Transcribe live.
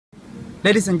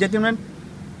Ladies and gentlemen,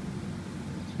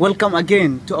 welcome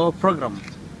again to our program,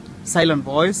 Silent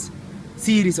Voice,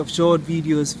 series of short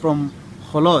videos from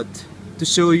Holot to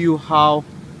show you how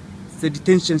the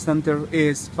detention center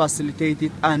is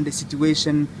facilitated and the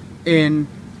situation in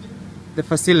the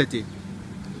facility.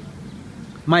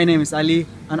 My name is Ali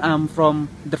and I'm from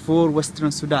Darfur,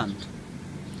 Western Sudan.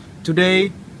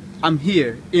 Today, I'm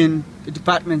here in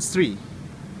Department 3.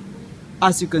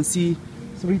 As you can see,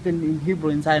 it's written in Hebrew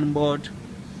in signboard,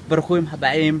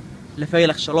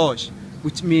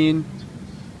 which means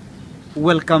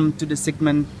welcome to the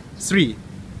segment 3.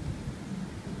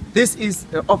 This is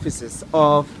the offices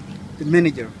of the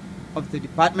manager of the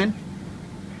department,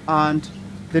 and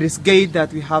there is gate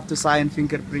that we have to sign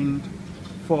fingerprint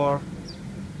for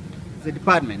the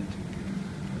department.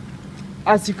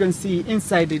 As you can see,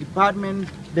 inside the department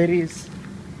there is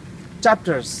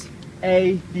chapters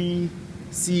A, B,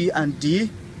 C and D,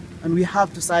 and we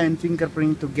have to sign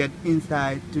fingerprint to get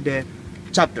inside to the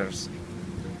chapters.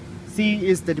 C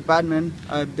is the department,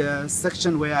 the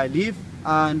section where I live,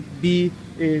 and B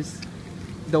is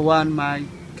the one my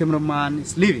cameraman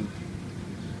is living.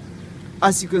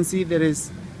 As you can see, there is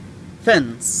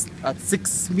fence at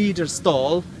 6 meters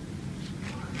tall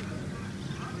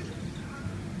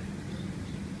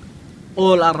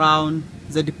all around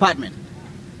the department.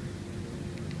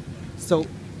 So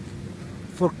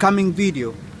for coming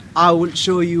video, I will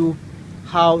show you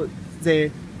how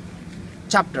the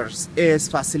chapters is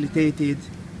facilitated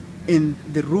in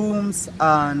the rooms,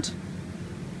 and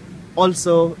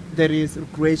also there is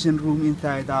recreation room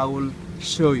inside. I will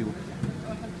show you.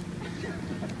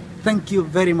 Thank you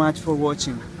very much for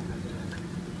watching.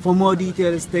 For more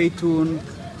details, stay tuned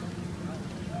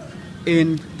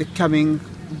in the coming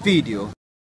video.